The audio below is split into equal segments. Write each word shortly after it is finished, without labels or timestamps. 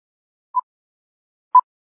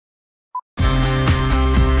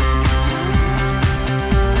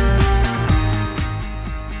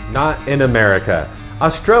Not in America.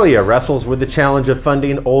 Australia wrestles with the challenge of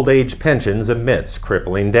funding old age pensions amidst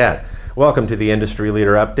crippling debt. Welcome to the Industry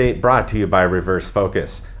Leader Update, brought to you by Reverse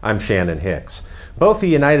Focus. I'm Shannon Hicks. Both the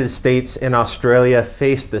United States and Australia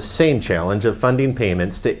face the same challenge of funding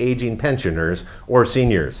payments to aging pensioners or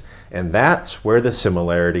seniors, and that's where the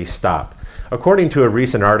similarities stop. According to a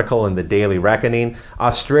recent article in the Daily Reckoning,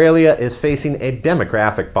 Australia is facing a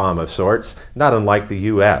demographic bomb of sorts, not unlike the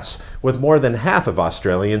U.S., with more than half of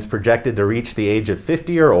Australians projected to reach the age of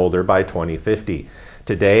 50 or older by 2050.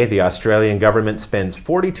 Today, the Australian government spends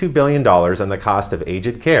 $42 billion on the cost of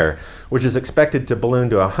aged care, which is expected to balloon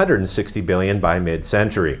to $160 billion by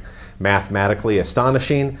mid-century. Mathematically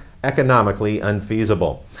astonishing, economically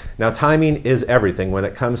unfeasible. Now, timing is everything when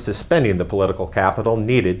it comes to spending the political capital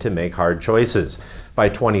needed to make hard choices. By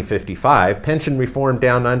 2055, pension reform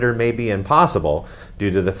down under may be impossible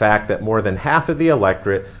due to the fact that more than half of the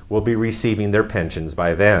electorate will be receiving their pensions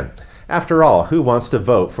by then. After all, who wants to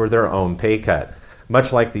vote for their own pay cut?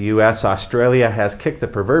 Much like the U.S., Australia has kicked the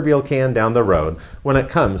proverbial can down the road when it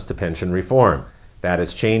comes to pension reform. That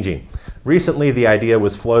is changing. Recently, the idea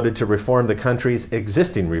was floated to reform the country's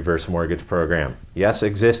existing reverse mortgage program. Yes,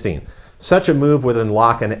 existing. Such a move would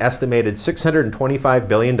unlock an estimated $625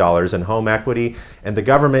 billion in home equity, and the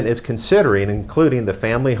government is considering including the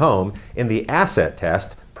family home in the asset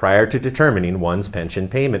test prior to determining one's pension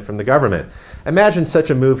payment from the government. Imagine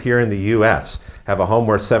such a move here in the U.S. Have a home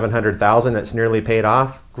worth $700,000 that's nearly paid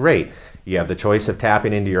off? Great. You have the choice of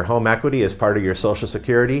tapping into your home equity as part of your Social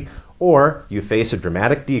Security, or you face a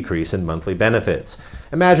dramatic decrease in monthly benefits.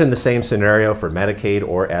 Imagine the same scenario for Medicaid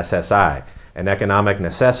or SSI. An economic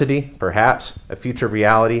necessity? Perhaps. A future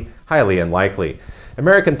reality? Highly unlikely.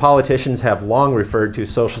 American politicians have long referred to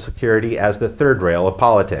Social Security as the third rail of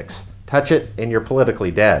politics. Touch it and you're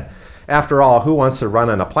politically dead. After all, who wants to run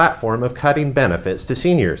on a platform of cutting benefits to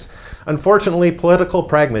seniors? Unfortunately, political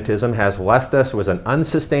pragmatism has left us with an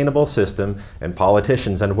unsustainable system and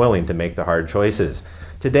politicians unwilling to make the hard choices.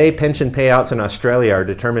 Today, pension payouts in Australia are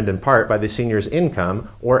determined in part by the senior's income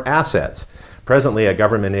or assets. Presently, a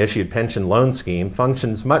government-issued pension loan scheme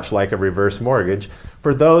functions much like a reverse mortgage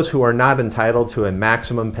for those who are not entitled to a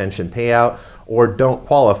maximum pension payout or don't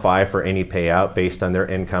qualify for any payout based on their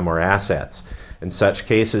income or assets. In such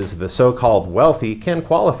cases, the so-called wealthy can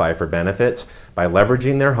qualify for benefits by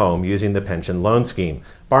leveraging their home using the pension loan scheme,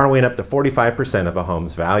 borrowing up to 45% of a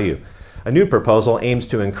home's value. A new proposal aims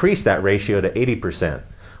to increase that ratio to 80%.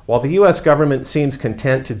 While the U.S. government seems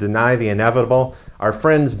content to deny the inevitable, our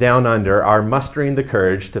friends down under are mustering the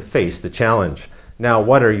courage to face the challenge. Now,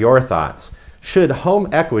 what are your thoughts? Should home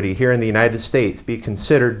equity here in the United States be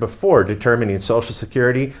considered before determining Social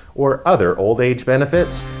Security or other old age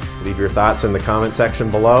benefits? Leave your thoughts in the comment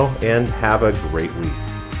section below and have a great week.